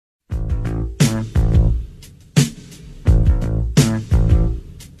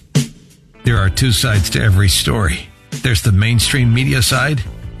are two sides to every story. There's the mainstream media side,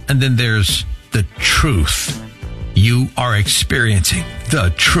 and then there's the truth. You are experiencing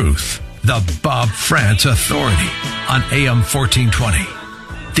the truth. The Bob France Authority on AM 1420.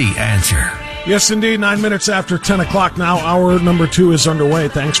 The Answer. Yes, indeed. 9 minutes after 10 o'clock now. Hour number 2 is underway.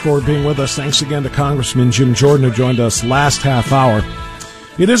 Thanks for being with us. Thanks again to Congressman Jim Jordan, who joined us last half hour.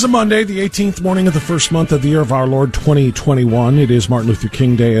 It is a Monday, the 18th morning of the first month of the year of our Lord 2021. It is Martin Luther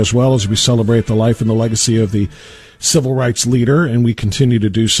King Day as well, as we celebrate the life and the legacy of the civil rights leader, and we continue to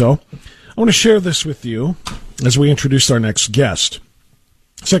do so. I want to share this with you as we introduce our next guest.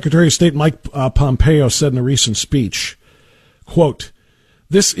 Secretary of State Mike Pompeo said in a recent speech, quote,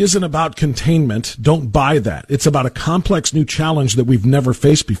 "This isn't about containment. Don't buy that. It's about a complex new challenge that we've never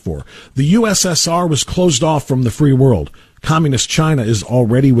faced before. The USSR was closed off from the free world. Communist China is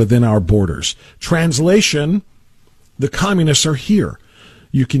already within our borders. Translation, the communists are here.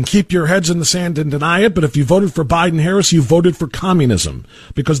 You can keep your heads in the sand and deny it, but if you voted for Biden-Harris, you voted for communism,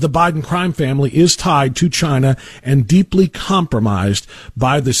 because the Biden crime family is tied to China and deeply compromised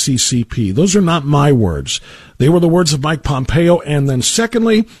by the CCP." Those are not my words. They were the words of Mike Pompeo, and then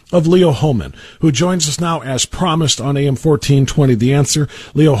secondly, of Leo Hohmann, who joins us now as promised on AM 1420, The Answer.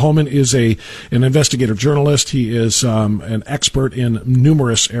 Leo Hohmann is an investigative journalist. He is an expert in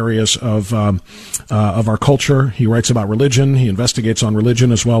numerous areas of our culture. He writes about religion. He investigates on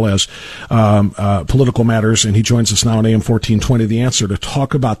religion as well as political matters, and he joins us now on AM 1420, The Answer, to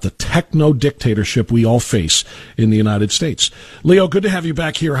talk about the techno-dictatorship we all face in the United States. Leo, good to have you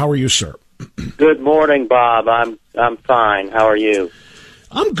back here. How are you, sir? Good morning, Bob. I'm fine. How are you?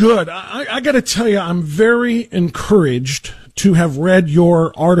 I'm good. I got to tell you, I'm very encouraged to have read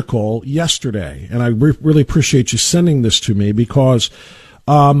your article yesterday, and I really appreciate you sending this to me, because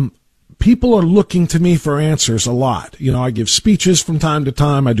people are looking to me for answers a lot. You know, I give speeches from time to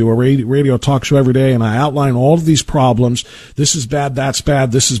time. I do a radio talk show every day, and I outline all of these problems. This is bad, that's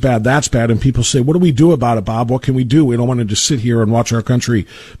bad, this is bad, that's bad. And people say, what do we do about it, Bob? What can we do? We don't want to just sit here and watch our country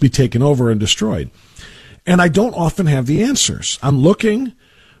be taken over and destroyed. And I don't often have the answers. I'm looking,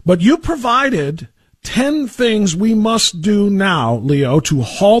 but you provided 10 things we must do now, Leo, to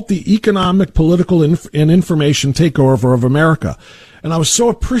halt the economic, political, and information takeover of America. And I was so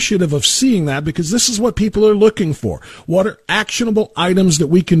appreciative of seeing that, because this is what people are looking for. What are actionable items that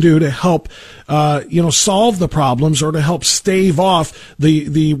we can do to help, solve the problems, or to help stave off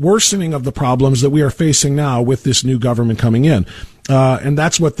the worsening of the problems that we are facing now with this new government coming in? And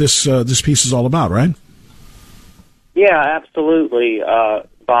that's what this piece is all about, right? Yeah, absolutely,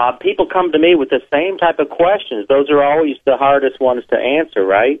 Bob. People come to me with the same type of questions. Those are always the hardest ones to answer,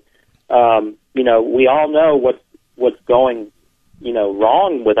 right? We all know what's going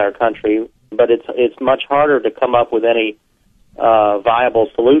wrong with our country, but it's much harder to come up with any viable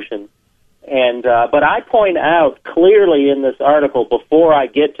solution. And but I point out clearly in this article, before I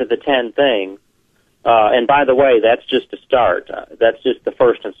get to the 10 things, and by the way, that's just a start. That's just the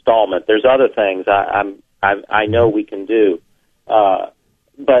first installment. There's other things I know we can do,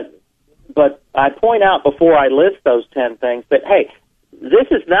 but I point out before I list those 10 things that, hey, this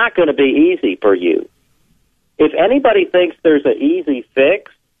is not going to be easy for you. If anybody thinks there's an easy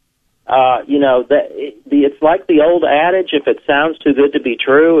fix, it's like the old adage, if it sounds too good to be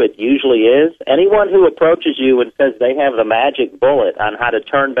true, it usually is. Anyone who approaches you and says they have the magic bullet on how to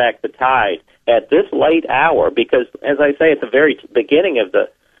turn back the tide at this late hour, because, as I say at the very beginning of the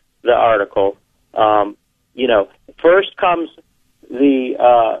article, first comes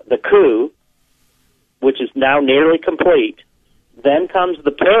the coup, which is now nearly complete. Then comes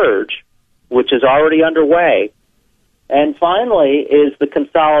the purge, which is already underway. And finally is the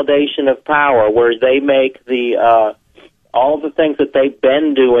consolidation of power, where they make all the things that they've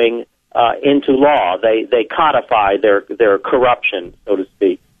been doing into law. They codify their corruption, so to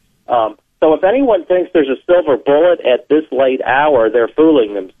speak. So if anyone thinks there's a silver bullet at this late hour, they're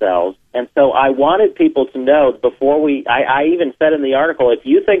fooling themselves. And so I wanted people to know before I even said in the article, if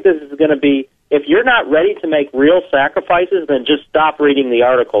you think this is going to be, if you're not ready to make real sacrifices, then just stop reading the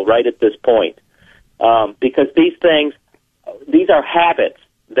article right at this point. Because these are habits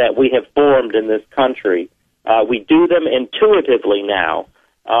that we have formed in this country. We do them intuitively now,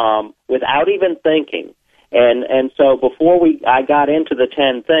 without even thinking. And so before I got into the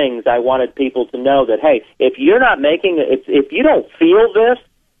 10 things, I wanted people to know that, hey, if you're not if you don't feel this,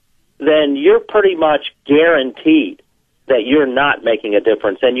 then you're pretty much guaranteed that you're not making a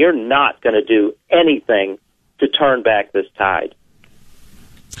difference, and you're not going to do anything to turn back this tide.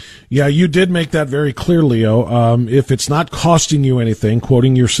 Yeah, you did make that very clear, Leo. If it's not costing you anything,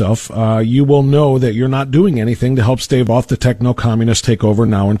 quoting yourself, you will know that you're not doing anything to help stave off the techno-communist takeover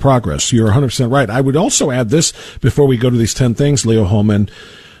now in progress. You're 100% right. I would also add this before we go to these 10 things, Leo Hohmann.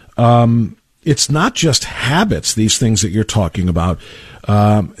 It's not just habits, these things that you're talking about,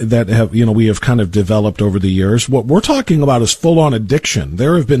 that have, we have kind of developed over the years. What we're talking about is full-on addiction.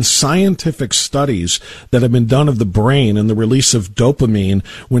 There have been scientific studies that have been done of the brain and the release of dopamine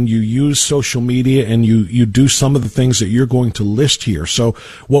when you use social media and you do some of the things that you're going to list here. So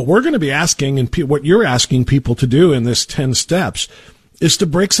what we're going to be asking, and what you're asking people to do in this 10 steps, is to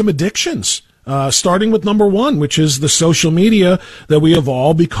break some addictions. Starting with number 1, which is the social media that we have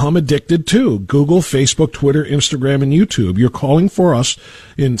all become addicted to. Google, Facebook, Twitter, Instagram, and YouTube. You're calling for us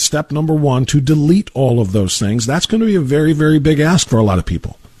in step number 1 to delete all of those things. That's going to be a very, very big ask for a lot of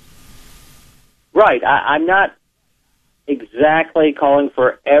people. Right. I'm not exactly calling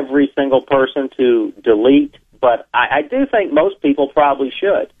for every single person to delete, but I do think most people probably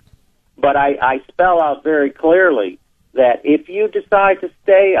should. But I spell out very clearly that if you decide to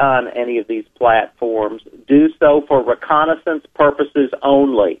stay on any of these platforms, do so for reconnaissance purposes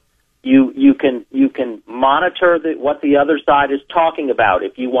only. You can monitor what the other side is talking about.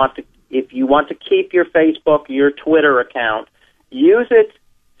 If you want to keep your Facebook, your Twitter account, use it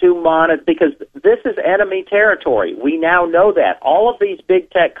to monitor, because this is enemy territory. We now know that. All of these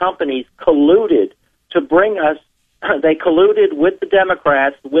big tech companies colluded to bring us. They colluded with the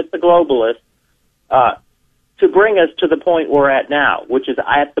Democrats, with the globalists, to bring us to the point we're at now, which is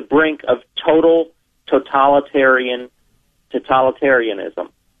at the brink of total totalitarianism.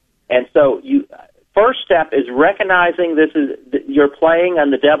 And so, first step is recognizing you're playing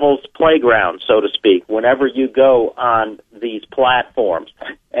on the devil's playground, so to speak, whenever you go on these platforms.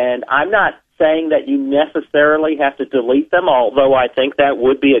 And I'm not saying that you necessarily have to delete them, although I think that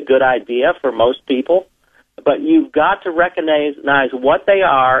would be a good idea for most people. But you've got to recognize what they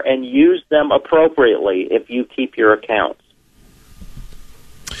are and use them appropriately if you keep your accounts.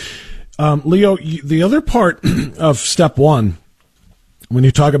 Leo, the other part of step 1, when you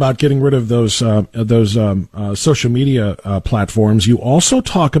talk about getting rid of those social media platforms, you also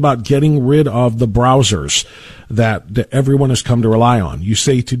talk about getting rid of the browsers that everyone has come to rely on. You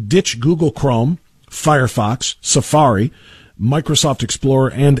say to ditch Google Chrome, Firefox, Safari, Microsoft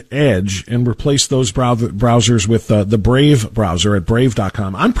Explorer, and Edge, and replace those browsers with the Brave browser at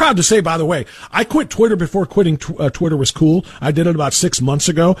Brave.com. I'm proud to say, by the way, I quit Twitter before quitting Twitter was cool. I did it about 6 months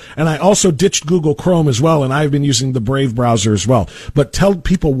ago, and I also ditched Google Chrome as well, and I've been using the Brave browser as well. But tell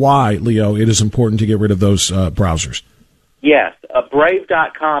people why, Leo, it is important to get rid of those browsers. Yes,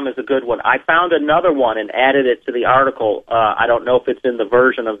 Brave.com is a good one. I found another one and added it to the article. I don't know if it's in the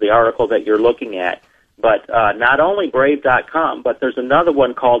version of the article that you're looking at. But not only Brave.com, but there's another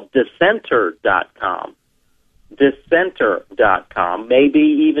one called Dissenter.com. Dissenter.com may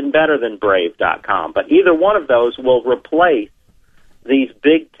be even better than Brave.com. But either one of those will replace these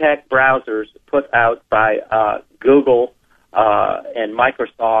big tech browsers put out by Google and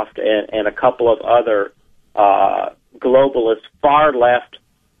Microsoft and a couple of other globalist far-left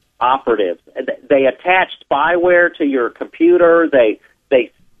operatives. They attach spyware to your computer. They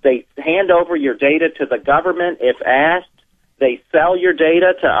hand over your data to the government if asked. They sell your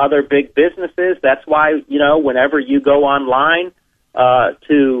data to other big businesses. That's why, whenever you go online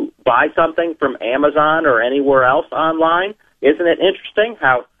to buy something from Amazon or anywhere else online, isn't it interesting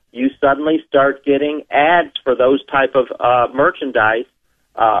how you suddenly start getting ads for those type of merchandise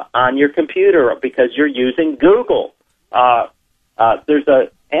on your computer because you're using Google? There's an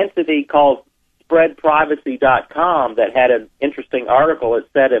entity called spreadprivacy.com that had an interesting article. It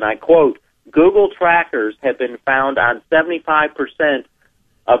said, and I quote, Google trackers have been found on 75%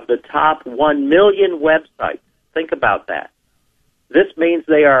 of the top 1 million websites. Think about that. This means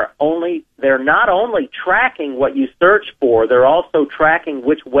they're not only tracking what you search for, they're also tracking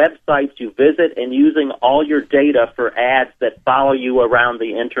which websites you visit and using all your data for ads that follow you around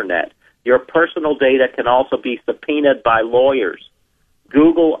the internet. Your personal data can also be subpoenaed by lawyers.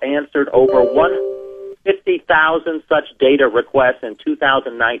 Google answered over 150,000 such data requests in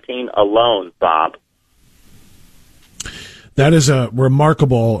 2019 alone, Bob. That is a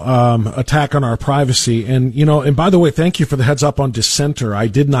remarkable attack on our privacy. And, and by the way, thank you for the heads up on Dissenter. I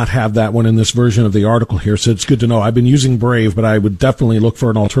did not have that one in this version of the article here, so it's good to know. I've been using Brave, but I would definitely look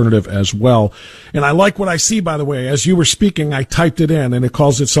for an alternative as well. And I like what I see, by the way. As you were speaking, I typed it in, and it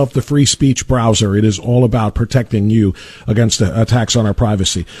calls itself the free speech browser. It is all about protecting you against attacks on our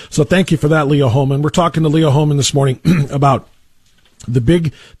privacy. So thank you for that, Leo Hohmann. We're talking to Leo Hohmann this morning about the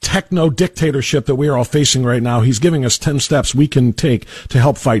big techno dictatorship that we are all facing right now. He's giving us 10 steps we can take to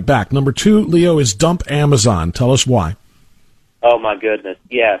help fight back. Number 2, Leo, is dump Amazon. Tell us why. Oh, my goodness.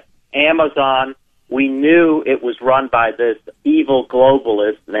 Yes. Amazon, we knew it was run by this evil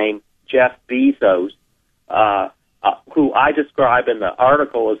globalist named Jeff Bezos, who I describe in the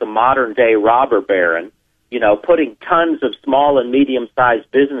article as a modern-day robber baron, putting tons of small and medium-sized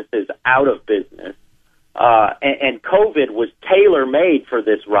businesses out of business. And COVID was tailor-made for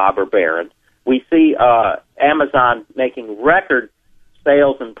this robber baron. We see Amazon making record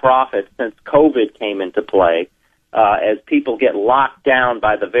sales and profits since COVID came into play, as people get locked down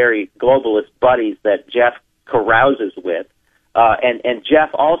by the very globalist buddies that Jeff carouses with. And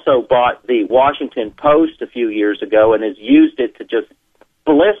Jeff also bought the Washington Post a few years ago and has used it to just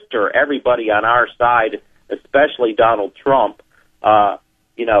blister everybody on our side, especially Donald Trump.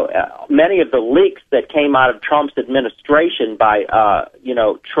 Many of the leaks that came out of Trump's administration by,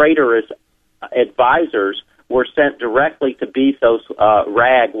 traitorous advisors were sent directly to Bezos'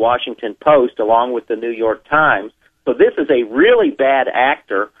 rag, Washington Post, along with the New York Times. So this is a really bad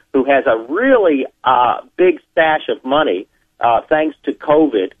actor who has a really big stash of money thanks to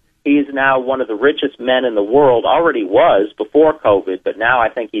COVID. He is now one of the richest men in the world, already was before COVID, but now I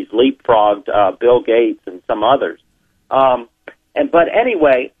think he's leapfrogged Bill Gates and some others. But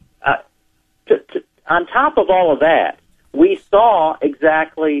anyway, on top of all of that, we saw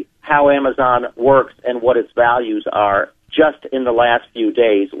exactly how Amazon works and what its values are just in the last few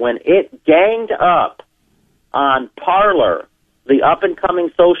days when it ganged up on Parler, the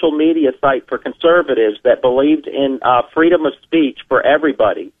up-and-coming social media site for conservatives that believed in freedom of speech for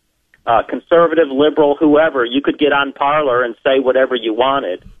everybody. Conservative, liberal, whoever, you could get on Parler and say whatever you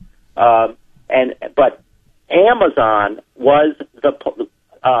wanted. But Amazon was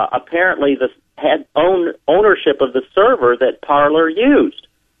apparently had ownership of the server that Parler used.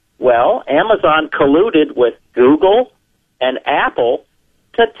 Well, Amazon colluded with Google and Apple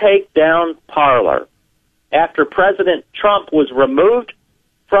to take down Parler. After President Trump was removed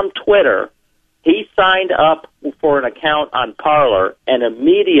from Twitter, he signed up for an account on Parler, and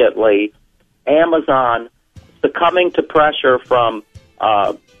immediately Amazon, succumbing to pressure from,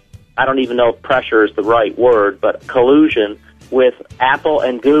 I don't even know if pressure is the right word, but collusion with Apple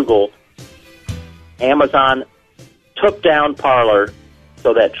and Google, Amazon took down Parler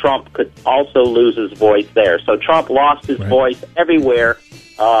so that Trump could also lose his voice there. So Trump lost his voice everywhere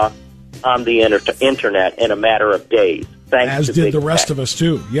on the internet in a matter of days. As did the rest of us,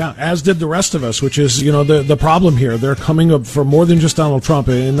 too. Yeah, as did the rest of us, which is, the problem here. They're coming up for more than just Donald Trump,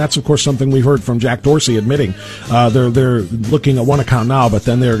 and that's, of course, something we heard from Jack Dorsey admitting. They're looking at one account now, but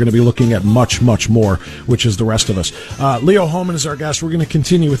then they're going to be looking at much, much more, which is the rest of us. Leo Hohmann is our guest. We're going to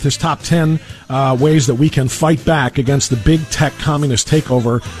continue with his top 10 ways that we can fight back against the big tech communist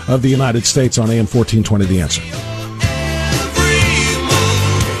takeover of the United States on AM 1420, The Answer.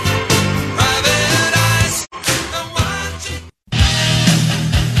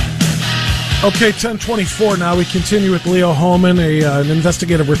 Okay, 10:24 now. We continue with Leo Hohmann, an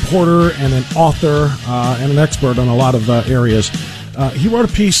investigative reporter and an author and an expert on a lot of areas. He wrote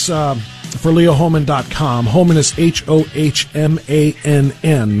a piece for LeoHohmann.com. Hohmann is Hohmann,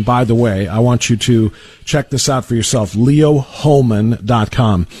 by the way. I want you to check this out for yourself,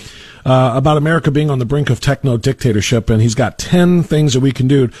 LeoHohmann.com. About America being on the brink of techno-dictatorship, and he's got 10 things that we can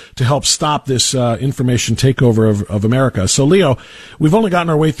do to help stop this information takeover of America. So, Leo, we've only gotten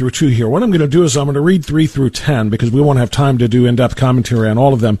our way through 2 here. What I'm going to do is I'm going to read 3 through 10 because we won't have time to do in-depth commentary on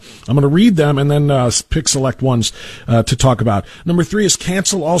all of them. I'm going to read them and then pick select ones to talk about. Number 3 is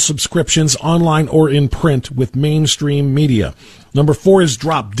cancel all subscriptions, online or in print, with mainstream media. Number 4 is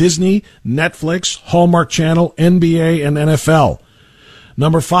drop Disney, Netflix, Hallmark Channel, NBA, and NFL.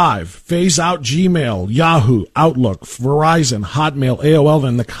 Number 5, phase out Gmail, Yahoo, Outlook, Verizon, Hotmail, AOL,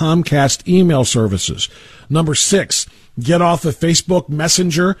 and the Comcast email services. Number 6, get off of Facebook,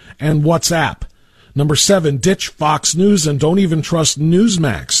 Messenger, and WhatsApp. Number 7, ditch Fox News and don't even trust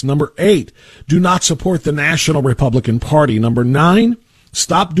Newsmax. Number 8, do not support the National Republican Party. Number 9,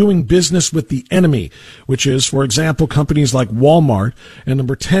 stop doing business with the enemy, which is, for example, companies like Walmart. And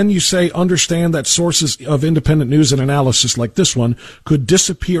number 10, you say understand that sources of independent news and analysis like this one could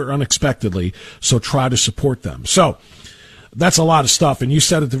disappear unexpectedly, so try to support them. So that's a lot of stuff. And you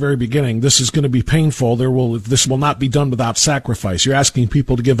said at the very beginning, this is going to be painful. This will not be done without sacrifice. You're asking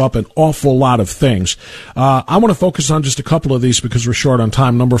people to give up an awful lot of things. I want to focus on just a couple of these because we're short on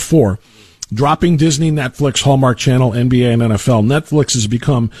time. Number 4. dropping Disney, Netflix, Hallmark Channel, NBA, and NFL. Netflix has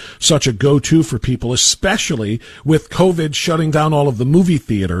become such a go-to for people, especially with COVID shutting down all of the movie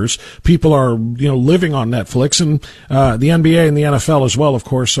theaters. People are, living on Netflix, and the NBA and the NFL as well, of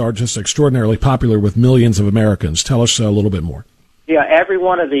course, are just extraordinarily popular with millions of Americans. Tell us a little bit more. Yeah, every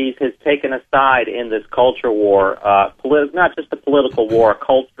one of these has taken a side in this culture war, not just a political war, a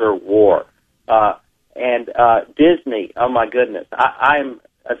culture war. And Disney, oh my goodness, I'm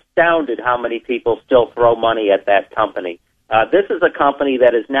astounded how many people still throw money at that company. This is a company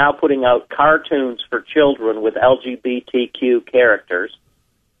that is now putting out cartoons for children with LGBTQ characters.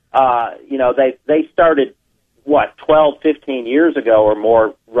 They started, 12, 15 years ago or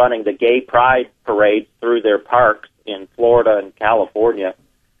more, running the gay pride parades through their parks in Florida and California.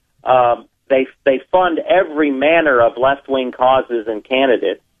 They fund every manner of left-wing causes and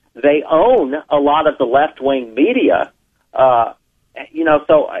candidates. They own a lot of the left-wing media. So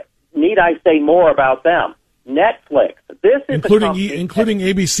need I say more about them? Netflix. This is including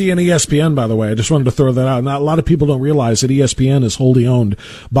ABC and ESPN, by the way. I just wanted to throw that out. Now, a lot of people don't realize that ESPN is wholly owned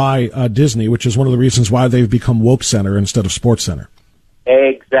by Disney, which is one of the reasons why they've become Woke Center instead of Sports Center.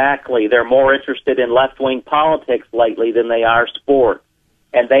 Exactly. They're more interested in left-wing politics lately than they are sports.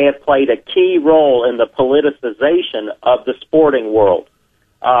 And they have played a key role in the politicization of the sporting world.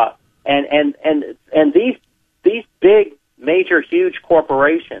 And these big, major, huge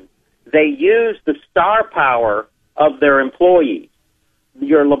corporations, they use the star power of their employees.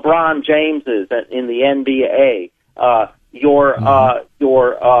 Your LeBron Jameses in the NBA, your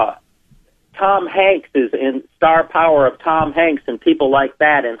Tom Hanks is in star power of Tom Hanks and people like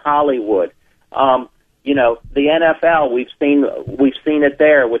that in Hollywood. The NFL, we've seen it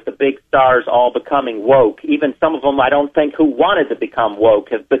there with the big stars all becoming woke. Even some of them, I don't think, who wanted to become woke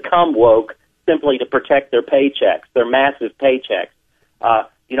have become woke simply to protect their paychecks, their massive paychecks.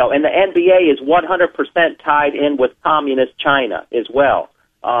 And the NBA is 100% tied in with communist China as well.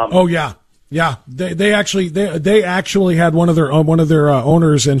 Yeah, they actually had one of their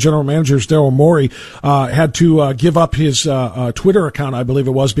owners and general managers, Daryl Morey, had to give up his Twitter account, I believe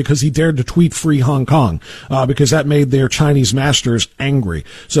it was, because he dared to tweet "Free Hong Kong," because that made their Chinese masters angry.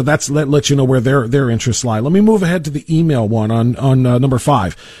 So that lets you know where their interests lie. Let me move ahead to the email one on number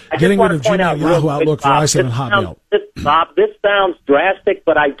 5. Getting rid of Gmail, Yahoo, Outlook, Verizon, and Hotmail. Bob, this sounds drastic,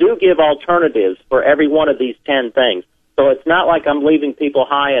 but I do give alternatives for every one of these 10 things. So it's not like I'm leaving people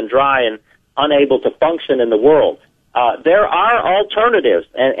high and dry and unable to function in the world. There are alternatives,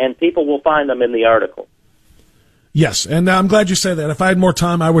 and people will find them in the article. Yes, and I'm glad you said that. If I had more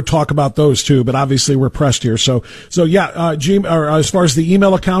time, I would talk about those too, but obviously we're pressed here. So yeah, as far as the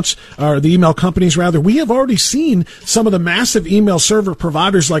email accounts, or the email companies rather, we have already seen some of the massive email server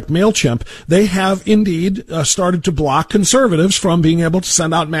providers like MailChimp. They have indeed started to block conservatives from being able to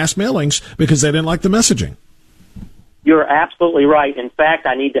send out mass mailings because they didn't like the messaging. You're absolutely right. In fact,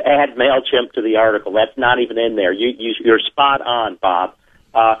 I need to add MailChimp to the article. That's not even in there. You're spot on, Bob.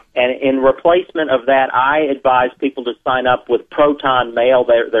 And in replacement of that, I advise people to sign up with Proton Mail.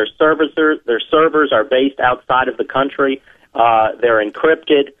 Their servers are based outside of the country. They're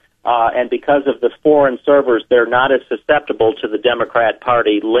encrypted. And because of the foreign servers, they're not as susceptible to the Democrat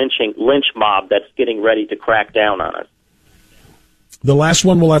Party lynch mob that's getting ready to crack down on us. The last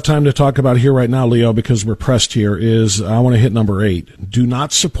one we'll have time to talk about here right now, Leo, because we're pressed here, is I want to hit number 8. Do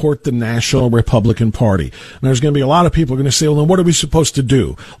not support the National Republican Party. And there's going to be a lot of people going to say, well, then what are we supposed to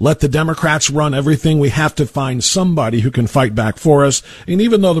do? Let the Democrats run everything? We have to find somebody who can fight back for us. And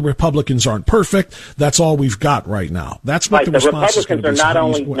even though the Republicans aren't perfect, that's all we've got right now. That's what the response is going to be.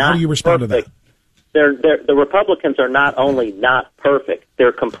 How do you respond to that? The Republicans are not only not perfect,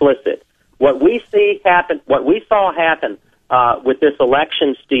 they're complicit. What we saw happen with this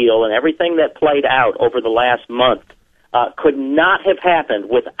election steal and everything that played out over the last month could not have happened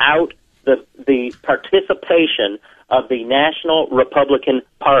without the participation of the National Republican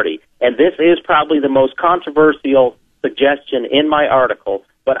Party. And this is probably the most controversial suggestion in my article,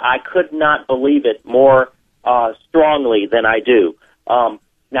 but I could not believe it more strongly than I do.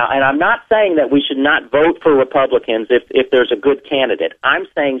 Now, and I'm not saying that we should not vote for Republicans if there's a good candidate. I'm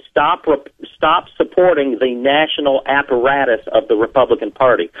saying stop supporting the national apparatus of the Republican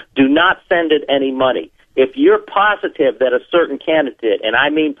Party. Do not send it any money. If you're positive that a certain candidate, and I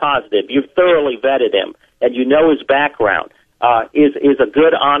mean positive, you've thoroughly vetted him and you know his background, is a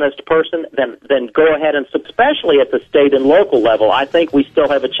good, honest person, then go ahead and, especially at the state and local level, I think we still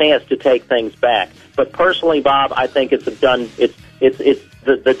have a chance to take things back. But personally, Bob, I think it's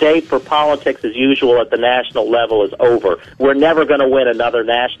the day for politics as usual at the national level is over. We're never going to win another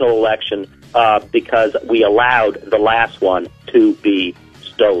national election because we allowed the last one to be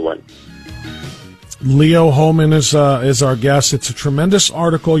stolen. Leo Hohmann is our guest. It's a tremendous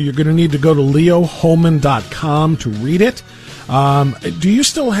article. You're going to need to go to leohohmann.com to read it. Do you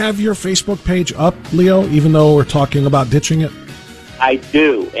still have your Facebook page up, Leo, even though we're talking about ditching it? I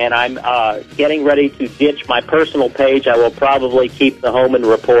do, and I'm getting ready to ditch my personal page. I will probably keep the Hohmann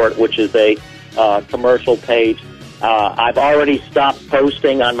Report, which is a commercial page. I've already stopped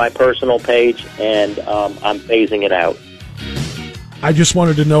posting on my personal page, and I'm phasing it out. I just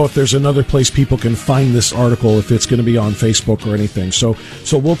wanted to know if there's another place people can find this article, if it's going to be on Facebook or anything. So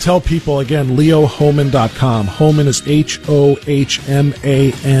we'll tell people, again, leohohmann.com. Hohmann is Hohmann,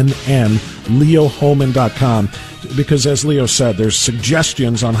 leohohmann.com. Because, as Leo said, there's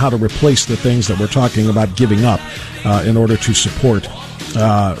suggestions on how to replace the things that we're talking about giving up in order to support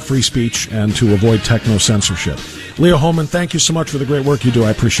free speech and to avoid techno-censorship. Leo Hohmann, thank you so much for the great work you do.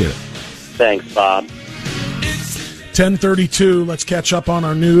 I appreciate it. Thanks, Bob. 10:32. Let's catch up on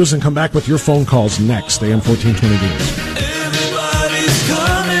our news and come back with your phone calls next. AM 1420 News. Everybody's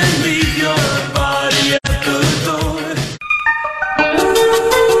come and leave your body at the door.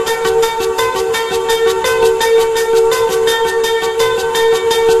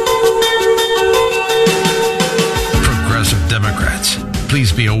 Progressive Democrats,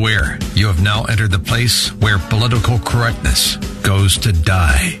 please be aware you have now entered the place where political correctness goes to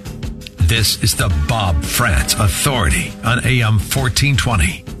die. This is the Bob France Authority on AM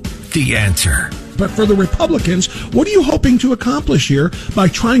 1420. The Answer. But for the Republicans, what are you hoping to accomplish here by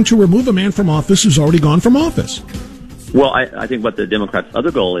trying to remove a man from office who's already gone from office? Well, I think what the Democrats'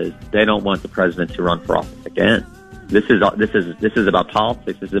 other goal is, they don't want the president to run for office again. This is about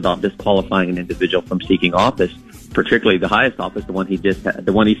politics. This is about disqualifying an individual from seeking office, particularly the highest office, the one he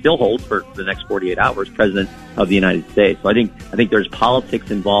still holds for the next 48 hours, President of the United States. So I think there's politics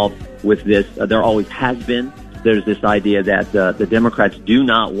involved with this. There always has been. There's this idea that the Democrats do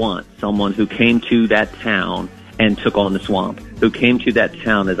not want someone who came to that town and took on the swamp, who came to that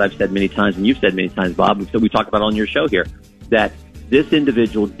town, as I've said many times, and you've said many times, Bob, so we talk about on your show here, that this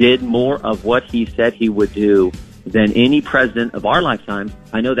individual did more of what he said he would do than any president of our lifetime.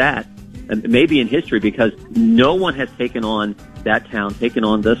 I know that. And maybe in history, because no one has taken on that town, taken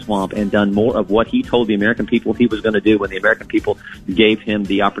on the swamp, and done more of what he told the American people he was going to do when the American people gave him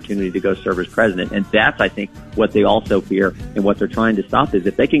the opportunity to go serve as president. And that's, I think, what they also fear and what they're trying to stop is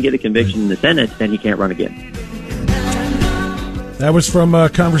if they can get a conviction in the Senate, then he can't run again. That was from a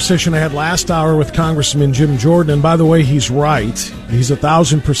conversation I had last hour with Congressman Jim Jordan. And by the way, he's right. He's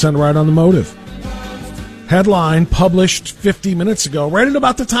 1,000% right on the motive. Headline published 50 minutes ago, right at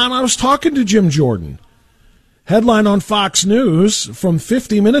about the time I was talking to Jim Jordan. Headline on Fox News from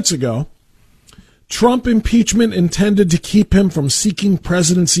 50 minutes ago. Trump impeachment intended to keep him from seeking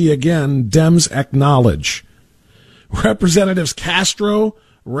presidency again, Dems acknowledge. Representatives Castro,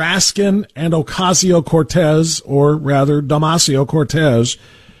 Raskin, and Ocasio-Cortez, or rather Damasio-Cortez,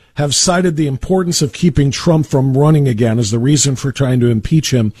 have cited the importance of keeping Trump from running again as the reason for trying to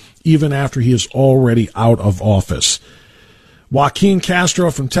impeach him even after he is already out of office. Joaquin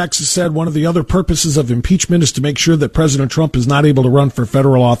Castro from Texas said one of the other purposes of impeachment is to make sure that President Trump is not able to run for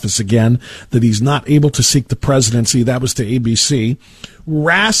federal office again, that he's not able to seek the presidency. That was to ABC.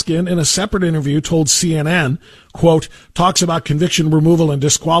 Raskin, in a separate interview, told CNN, quote, talks about conviction removal and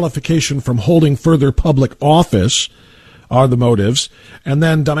disqualification from holding further public office are the motives. And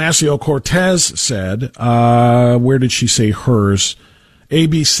then Damasio-Cortez said, where did she say hers?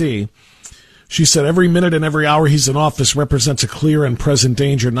 ABC. She said every minute and every hour he's in office represents a clear and present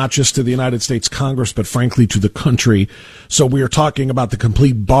danger, not just to the United States Congress, but frankly to the country. So we are talking about the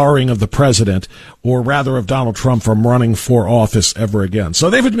complete barring of the president, or rather of Donald Trump, from running for office ever again. So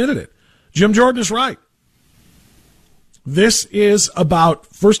they've admitted it. Jim Jordan is right. This is about,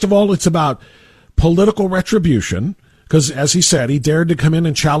 first of all, it's about political retribution. Because, as he said, he dared to come in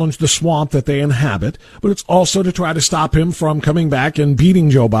and challenge the swamp that they inhabit, but it's also to try to stop him from coming back and beating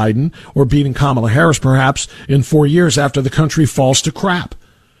Joe Biden, or beating Kamala Harris, perhaps, in 4 years after the country falls to crap,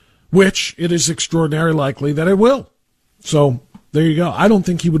 which it is extraordinarily likely that it will. So, there you go. I don't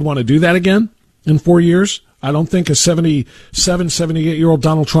think he would want to do that again in 4 years. I don't think a 77, 78-year-old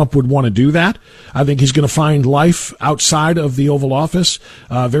Donald Trump would want to do that. I think he's going to find life outside of the Oval Office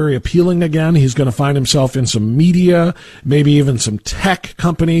very appealing again. He's going to find himself in some media, maybe even some tech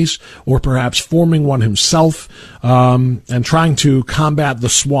companies, or perhaps forming one himself, and trying to combat the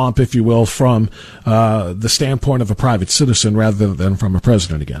swamp, if you will, from the standpoint of a private citizen rather than from a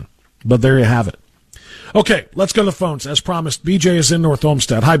president again. But there you have it. Okay, let's go to the phones. As promised, BJ is in North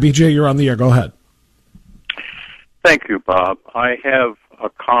Olmsted. Hi, BJ, you're on the air. Go ahead. Thank you, Bob. I have a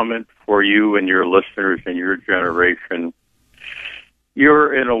comment for you and your listeners and your generation.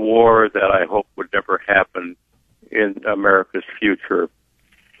 you're in a war that I hope would never happen in America's future.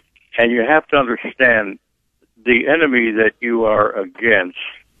 And you have to understand the enemy that you are against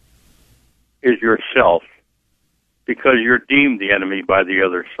is yourself, because you're deemed the enemy by the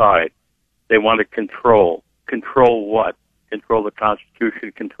other side. They want to control. Control what? Control the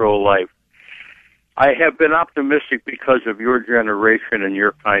Constitution, control life. I have been optimistic because of your generation and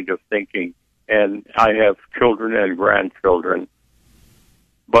your kind of thinking, and I have children and grandchildren.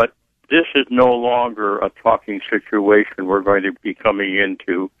 But this is no longer a talking situation we're going to be coming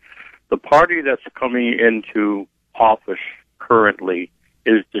into. The party that's coming into office currently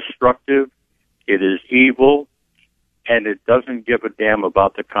is destructive, it is evil, and it doesn't give a damn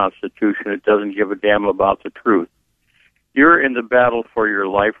about the Constitution. It doesn't give a damn about the truth. You're in the battle for your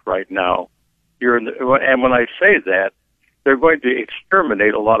life right now. And when I say that, they're going to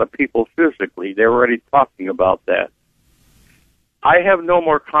exterminate a lot of people physically. They're already talking about that. I have no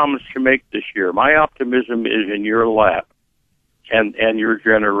more comments to make this year. My optimism is in your lap and your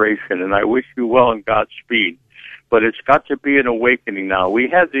generation, and I wish you well and Godspeed. But it's got to be an awakening now. We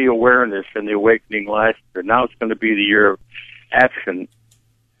had the awareness and the awakening last year. Now it's going to be the year of action.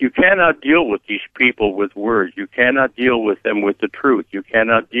 You cannot deal with these people with words. You cannot deal with them with the truth. You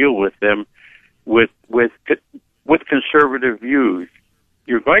cannot deal with them with conservative views.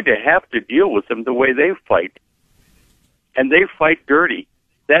 You're going to have to deal with them the way they fight. And they fight dirty.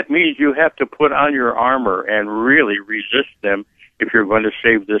 That means you have to put on your armor and really resist them if you're going to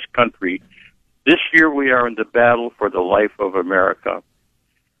save this country. This year we are in the battle for the life of America.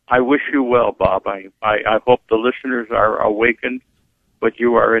 I wish you well, Bob. I hope the listeners are awakened, but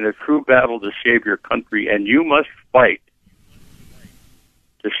you are in a true battle to save your country, and you must fight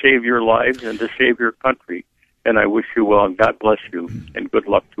to save your lives and to save your country. And I wish you well, and God bless you, and good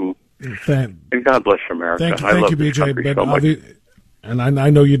luck to and God bless America. Thank you, BJ. So much. And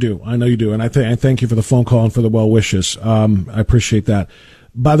I know you do. I and I thank you for the phone call and for the well wishes. I appreciate that.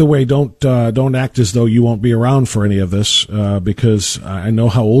 By the way, don't act as though you won't be around for any of this, because I know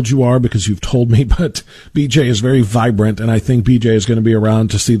how old you are because you've told me. But BJ is very vibrant, and I think BJ is going to be around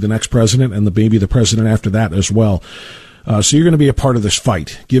to see the next president and maybe the president after that as well. So you're going to be a part of this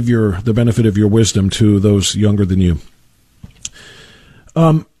fight. Give the benefit of your wisdom to those younger than you.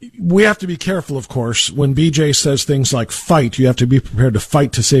 We have to be careful, of course. When BJ says things like fight, you have to be prepared to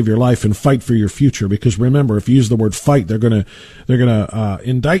fight to save your life and fight for your future. Because remember, if you use the word fight, they're going to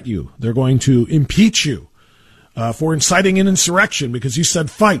indict you. They're going to impeach you for inciting an insurrection because you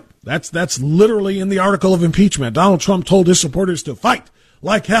said fight. That's literally in the article of impeachment. Donald Trump told his supporters to fight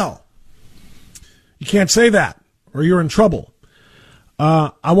like hell. You can't say that, or you're in trouble.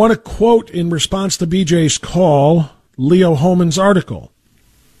 I want to quote in response to BJ's call Leo Hohmann's article.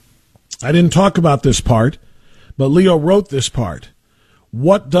 I didn't talk about this part, but Leo wrote this part.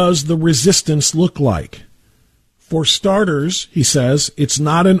 What does the resistance look like? For starters, he says, it's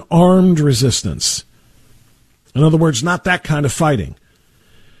not an armed resistance. In other words, not that kind of fighting.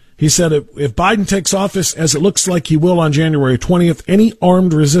 He said if Biden takes office, as it looks like he will on January 20th, any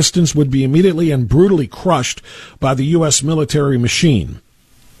armed resistance would be immediately and brutally crushed by the U.S. military machine.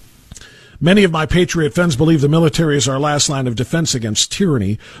 Many of my patriot friends believe the military is our last line of defense against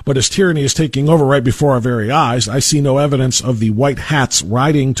tyranny, but as tyranny is taking over right before our very eyes, I see no evidence of the white hats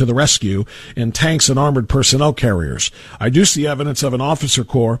riding to the rescue in tanks and armored personnel carriers. I do see evidence of an officer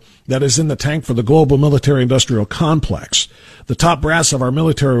corps that is in the tank for the global military-industrial complex. The top brass of our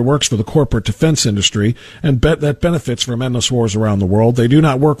military works for the corporate defense industry, and that benefits from endless wars around the world. They do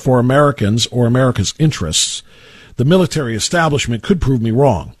not work for Americans or America's interests. The military establishment could prove me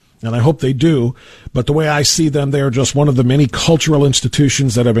wrong, and I hope they do, but the way I see them, they are just one of the many cultural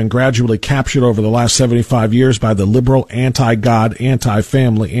institutions that have been gradually captured over the last 75 years by the liberal, anti-God,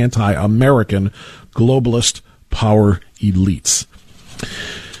 anti-family, anti-American, globalist power elites.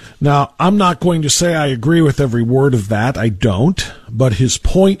 Now, I'm not going to say I agree with every word of that. I don't. But his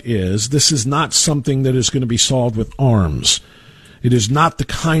point is this is not something that is going to be solved with arms. It is not the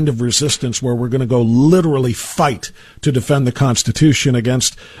kind of resistance where we're going to go literally fight to defend the Constitution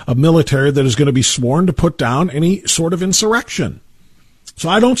against a military that is going to be sworn to put down any sort of insurrection. So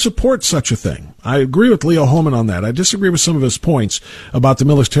I don't support such a thing. I agree with Leo Hohmann on that. I disagree with some of his points about the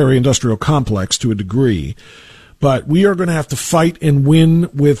military-industrial complex to a degree. But we are going to have to fight and win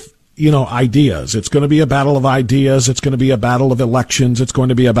with, ideas. It's going to be a battle of ideas. It's going to be a battle of elections. It's going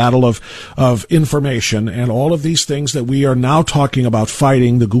to be a battle of information and all of these things that we are now talking about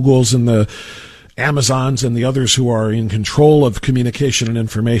fighting, the Googles and the Amazons and the others who are in control of communication and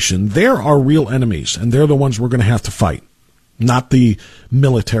information. They're our real enemies, and they're the ones we're going to have to fight. not the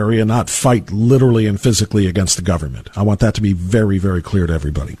military, and not fight literally and physically against the government. I want that to be very, very clear to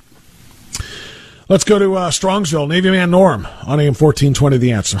everybody. Let's go to Strongsville. Navy man Norm on AM 1420,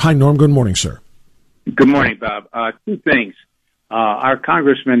 The Answer. Hi, Norm. Good morning, sir. Good morning, Bob. Two things. Our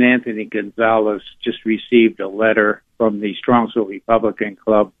Congressman Anthony Gonzalez just received a letter from the Strongsville Republican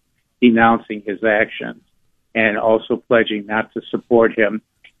Club denouncing his actions and also pledging not to support him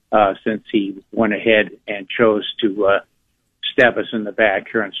since he went ahead and chose to stab us in the back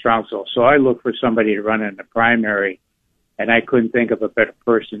here in Strongsville. So I look for somebody to run in the primary, and I couldn't think of a better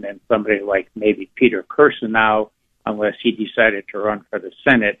person than somebody like maybe Peter Kirsanow, unless he decided to run for the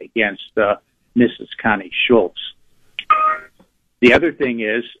Senate against Mrs. Connie Schultz. The other thing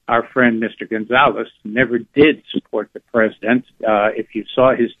is our friend Mr. Gonzalez never did support the president. If you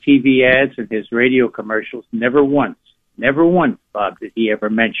saw his TV ads and his radio commercials, never once, Bob, did he ever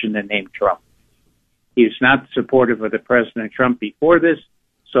mention the name Trump. He was not supportive of the President Trump before this.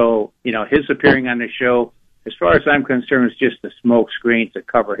 So, his appearing on the show, as far as I'm concerned, is just a smoke screen to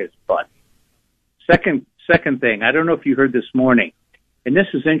cover his butt. Second thing, I don't know if you heard this morning, and this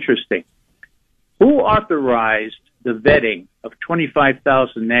is interesting. Who authorized the vetting of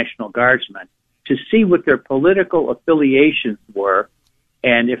 25,000 National Guardsmen to see what their political affiliations were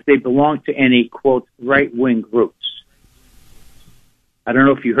and if they belonged to any, quote, right-wing groups? I don't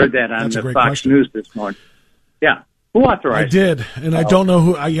know if you heard that on the Fox question. News this morning. Yeah. Who authorized I did, and I don't know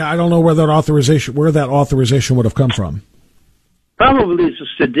who. I don't know where that authorization would have come from. Probably it's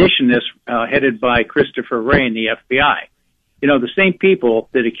a seditionist headed by Christopher Wray in the FBI. The same people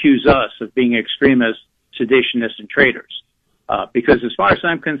that accuse us of being extremists, seditionists, and traitors. Because as far as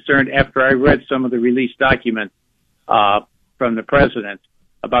I'm concerned, after I read some of the released documents from the president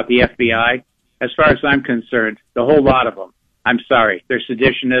about the FBI, as far as I'm concerned, the whole lot of them, I'm sorry, they're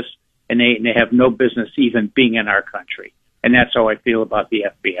seditionists, and they have no business even being in our country. And that's how I feel about the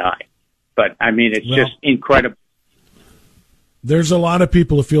FBI. But, it's just incredible. There's a lot of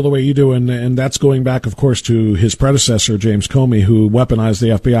people who feel the way you do, and that's going back, of course, to his predecessor, James Comey, who weaponized the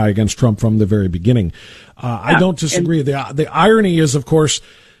FBI against Trump from the very beginning. I don't disagree. The irony is, of course,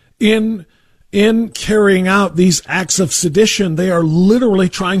 in carrying out these acts of sedition, they are literally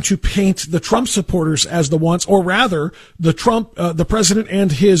trying to paint the Trump supporters as the ones, or rather, the president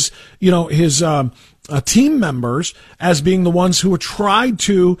and his team members as being the ones who tried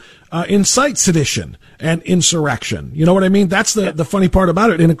to incite sedition and insurrection. You know what I mean? That's the funny part about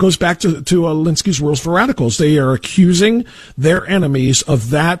it. And it goes back to Linsky's rules for radicals. They are accusing their enemies of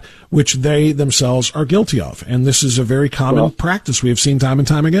that which they themselves are guilty of. And this is a very common practice we have seen time and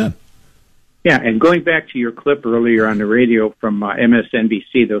time again. Yeah, and going back to your clip earlier on the radio from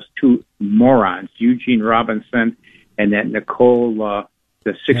MSNBC, those two morons, Eugene Robinson and that Nicole, the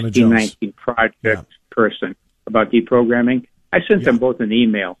 1619 Project person about deprogramming, I sent them both an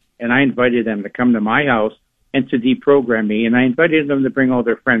email, and I invited them to come to my house and to deprogram me, and I invited them to bring all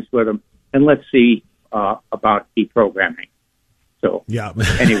their friends with them, and let's see about deprogramming. So,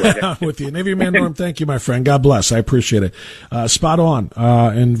 anyway. With you. Navy man Norm, thank you, my friend. God bless. I appreciate it. Spot on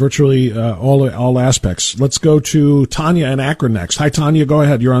in virtually all aspects. Let's go to Tanya in Akron next. Hi, Tanya. Go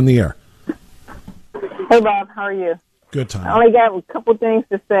ahead. You're on the air. Hey, Bob. How are you? Good, Tanya. I only got a couple things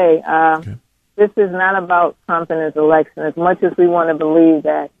to say. Okay. This is not about Trump and his election. As much as we want to believe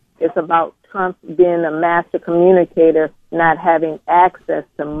that, it's about Trump being a master communicator, not having access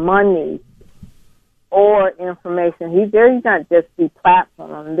to money or information. They're not just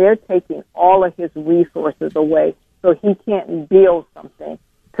deplatforming. They're taking all of his resources away so he can't build something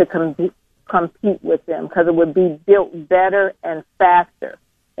to compete with them, because it would be built better and faster,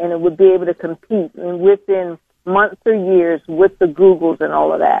 and it would be able to compete within months or years with the Googles and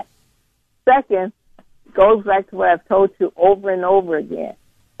all of that. Second, goes back to what I've told you over and over again.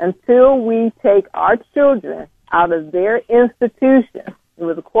 Until we take our children out of their institutions, there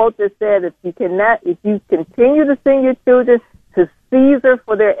was a quote that said, if you continue to send your children to Caesar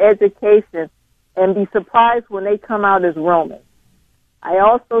for their education, and be surprised when they come out as Romans. I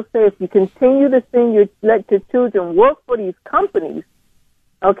also say, if you continue to let your children work for these companies,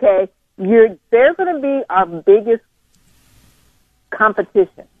 okay, they're going to be our biggest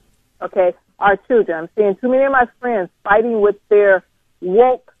competition. Okay, our children. I'm seeing too many of my friends fighting with their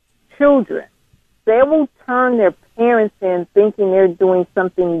woke children. They will turn their parents in thinking they're doing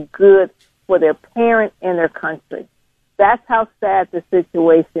something good for their parent and their country. That's how sad the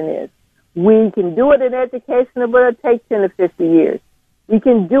situation is. We can do it in education, but it'll take 10 to 50 years. We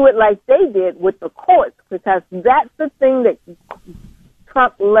can do it like they did with the courts, because that's the thing that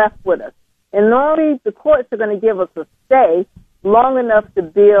Trump left with us. And normally the courts are going to give us a stay long enough to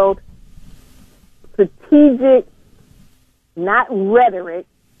build strategic not rhetoric,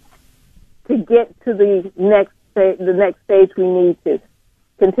 to get to the next stage we need to.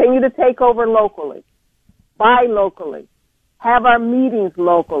 Continue to take over locally, buy locally, have our meetings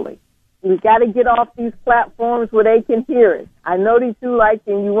locally. We've got to get off these platforms where they can hear it. I know that you like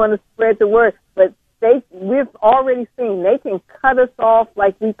and you want to spread the word, but we've already seen they can cut us off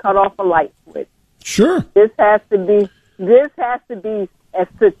like we cut off a light switch. Sure. This has to be as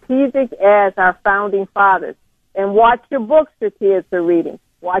strategic as our founding fathers. And watch your books your kids are reading.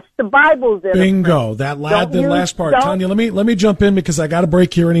 Watch the Bibles. Bingo. The last part. Tanya, let me jump in because I got a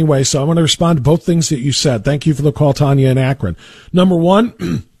break here anyway, so I want to respond to both things that you said. Thank you for the call, Tanya in Akron. Number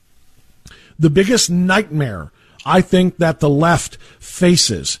one, the biggest nightmare I think that the left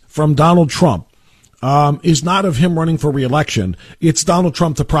faces from Donald Trump is not of him running for re-election. It's Donald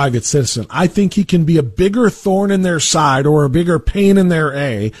Trump, the private citizen. I think he can be a bigger thorn in their side or a bigger pain in their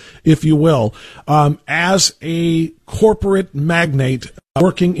A, if you will, as a corporate magnate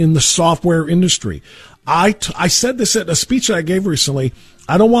working in the software industry. I said this at a speech that I gave recently.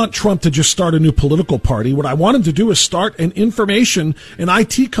 I don't want Trump to just start a new political party. What I want him to do is start an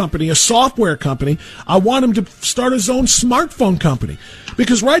IT company, a software company. I want him to start his own smartphone company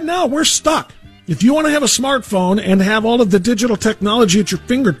because right now we're stuck. If you want to have a smartphone and have all of the digital technology at your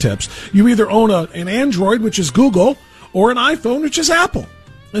fingertips, you either own an Android, which is Google, or an iPhone, which is Apple.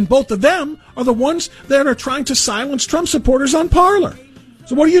 And both of them are the ones that are trying to silence Trump supporters on Parler.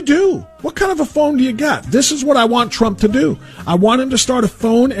 So what do? What kind of a phone do you get? This is what I want Trump to do. I want him to start a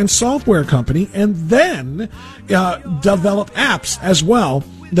phone and software company and then develop apps as well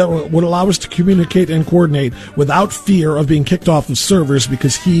that would allow us to communicate and coordinate without fear of being kicked off of servers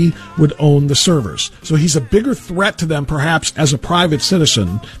because he would own the servers. So he's a bigger threat to them perhaps as a private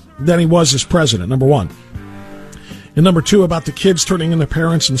citizen than he was as president, number one. And number two, about the kids turning into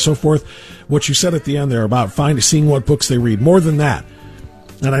parents and so forth, what you said at the end there about seeing what books they read. More than that,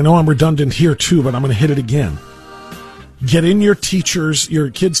 and I know I'm redundant here too, but I'm going to hit it again. Get in your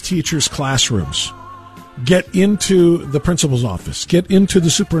kids' teachers' classrooms. Get into the principal's office. Get into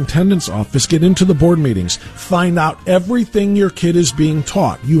the superintendent's office. Get into the board meetings. Find out everything your kid is being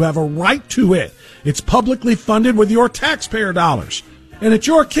taught. You have a right to it. It's publicly funded with your taxpayer dollars. And it's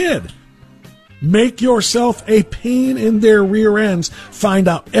your kid. Make yourself a pain in their rear ends. Find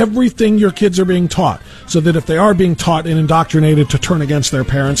out everything your kids are being taught so that if they are being taught and indoctrinated to turn against their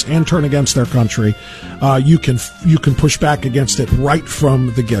parents and turn against their country, you can push back against it right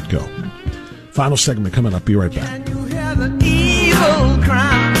from the get-go. Final segment coming up. Be right back. Can you hear the evil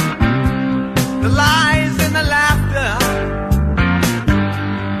cry, the lies and the laughter?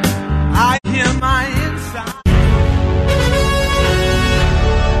 I hear my inside.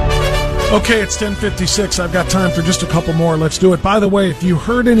 Okay, it's 10:56. I've got time for just a couple more. Let's do it. By the way, if you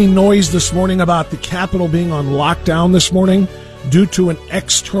heard any noise this morning about the Capitol being on lockdown this morning due to an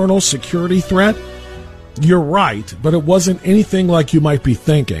external security threat, you're right, but it wasn't anything like you might be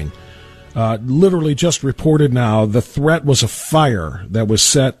thinking. Literally just reported now, the threat was a fire that was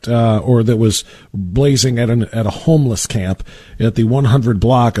set that was blazing at a homeless camp at the 100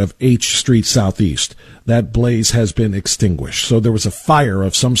 block of H Street Southeast. That blaze has been extinguished. So there was a fire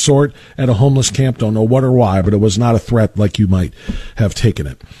of some sort at a homeless camp. Don't know what or why, but it was not a threat like you might have taken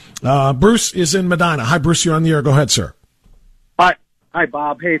it. Bruce is in Medina. Hi, Bruce. You're on the air. Go ahead, sir. Hi,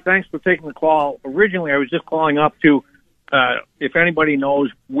 Bob. Hey, thanks for taking the call. Originally, I was just calling up to if anybody knows,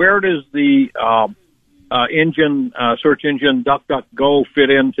 where does the search engine DuckDuckGo fit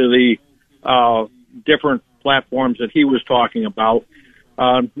into the different platforms that he was talking about?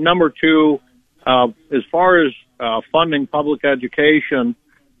 Number two, as far as funding public education,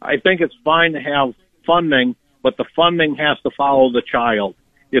 I think it's fine to have funding, but the funding has to follow the child.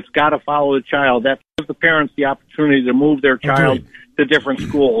 It's got to follow the child. That gives the parents the opportunity to move their child to different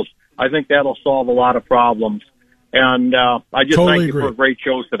schools. I think that'll solve a lot of problems. And I just thank you for a great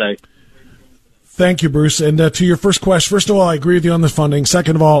show today. Thank you, Bruce. And to your first question, first of all, I agree with you on the funding.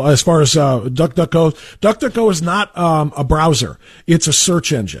 Second of all, as far as DuckDuckGo is not a browser. It's a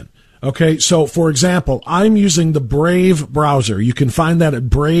search engine. Okay, so for example, I'm using the Brave browser. You can find that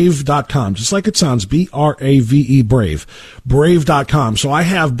at brave.com, just like it sounds, B-R-A-V-E, Brave, brave.com. So I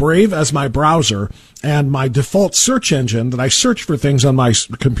have Brave as my browser, and my default search engine that I search for things on my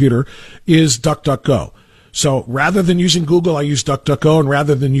computer is DuckDuckGo. So rather than using Google, I use DuckDuckGo, and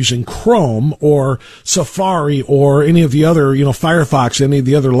rather than using Chrome or Safari or any of the other, Firefox, any of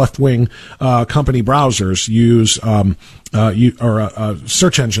the other left-wing company browsers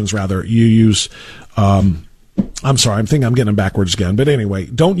search engines rather, you use I'm sorry, I'm thinking I'm getting them backwards again. But anyway,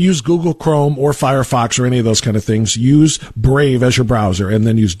 don't use Google Chrome or Firefox or any of those kind of things. Use Brave as your browser and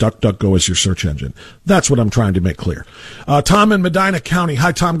then use DuckDuckGo as your search engine. That's what I'm trying to make clear. Tom in Medina County.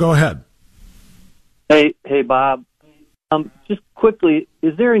 Hi, Tom. Go ahead. Hey, Bob. Just quickly,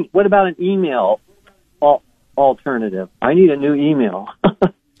 what about an email alternative? I need a new email.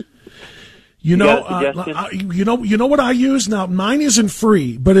 You know what I use now? Mine isn't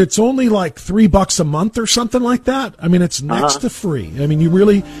free, but it's only like $3 a month or something like that. I mean, it's next to free. I mean,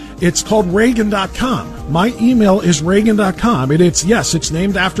 it's called Reagan.com. My email is Reagan.com. It's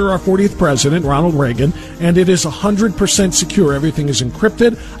named after our 40th president, Ronald Reagan, and it is 100% secure. Everything is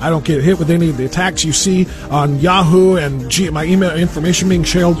encrypted. I don't get hit with any of the attacks you see on Yahoo and my email information being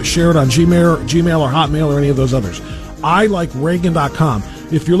shared on Gmail or Hotmail or any of those others. I like Reagan.com.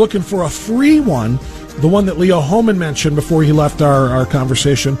 If you're looking for a free one, the one that Leo Hohmann mentioned before he left our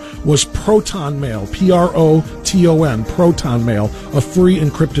conversation was Proton Mail, Proton, Proton Mail, a free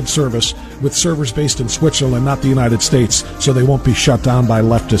encrypted service with servers based in Switzerland, not the United States, so they won't be shut down by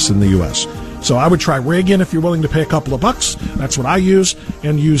leftists in the U.S. So I would try Reagan if you're willing to pay a couple of bucks. That's what I use,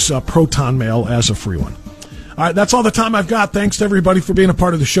 and use Proton Mail as a free one. All right, that's all the time I've got. Thanks to everybody for being a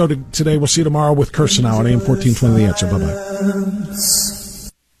part of the show today. We'll see you tomorrow with Curse Now on AM 1420 The Answer. Bye-bye.